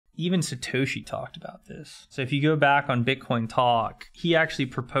even Satoshi talked about this. So if you go back on Bitcoin Talk, he actually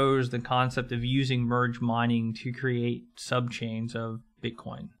proposed the concept of using merge mining to create subchains of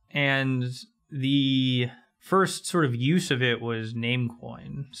Bitcoin. And the first sort of use of it was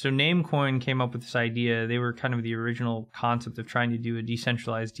Namecoin. So Namecoin came up with this idea. They were kind of the original concept of trying to do a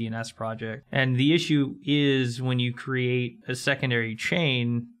decentralized DNS project. And the issue is when you create a secondary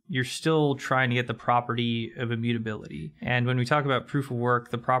chain, you're still trying to get the property of immutability. And when we talk about proof of work,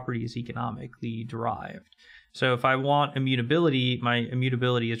 the property is economically derived. So if I want immutability, my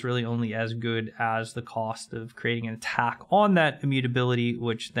immutability is really only as good as the cost of creating an attack on that immutability,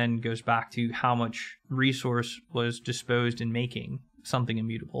 which then goes back to how much resource was disposed in making something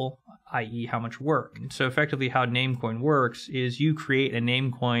immutable, i.e. how much work. So effectively how Namecoin works is you create a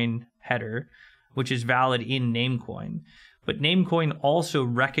Namecoin header, which is valid in Namecoin. But Namecoin also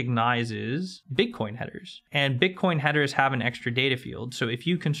recognizes Bitcoin headers. And Bitcoin headers have an extra data field. So if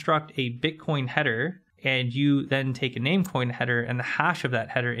you construct a Bitcoin header and you then take a Namecoin header and the hash of that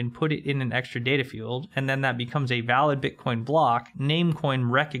header and put it in an extra data field, and then that becomes a valid Bitcoin block,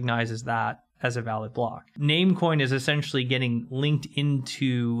 Namecoin recognizes that as a valid block. Namecoin is essentially getting linked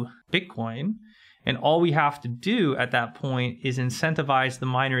into Bitcoin. And all we have to do at that point is incentivize the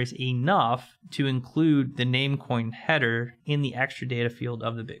miners enough to include the Namecoin header in the extra data field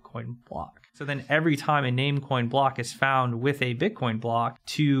of the Bitcoin block. So then every time a Namecoin block is found with a Bitcoin block,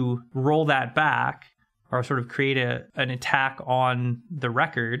 to roll that back or sort of create an attack on the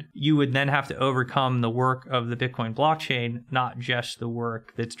record, you would then have to overcome the work of the Bitcoin blockchain, not just the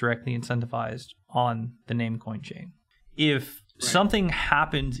work that's directly incentivized on the Namecoin chain. If something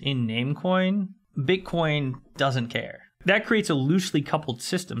happens in Namecoin, Bitcoin doesn't care. That creates a loosely coupled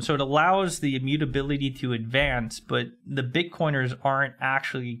system. So it allows the immutability to advance, but the Bitcoiners aren't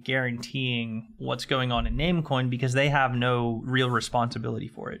actually guaranteeing what's going on in Namecoin because they have no real responsibility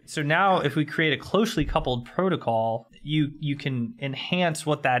for it. So now if we create a closely coupled protocol, you can enhance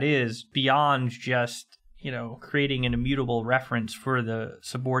what that is beyond just creating an immutable reference for the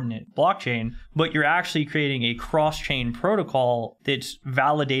subordinate blockchain, but you're actually creating a cross-chain protocol that's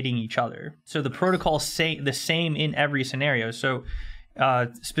validating each other. So the protocol's the same in every scenario. So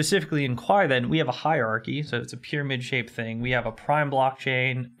specifically in Quai, then we have a hierarchy. So it's a pyramid-shaped thing. We have a prime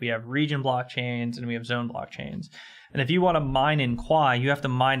blockchain, we have region blockchains, and we have zone blockchains. And if you want to mine in Quai, you have to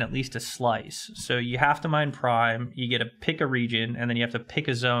mine at least a slice. So you have to mine prime, you get to pick a region, and then you have to pick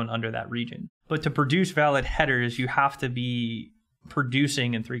a zone under that region. But to produce valid headers, you have to be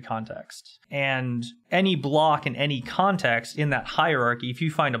producing in 3 contexts. And any block in any context in that hierarchy, if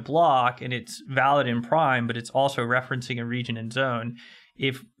you find a block and it's valid in prime, but it's also referencing a region and zone,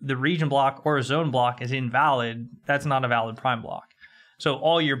 if the region block or a zone block is invalid, that's not a valid prime block. So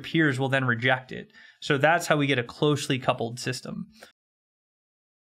all your peers will then reject it. So that's how we get a closely coupled system.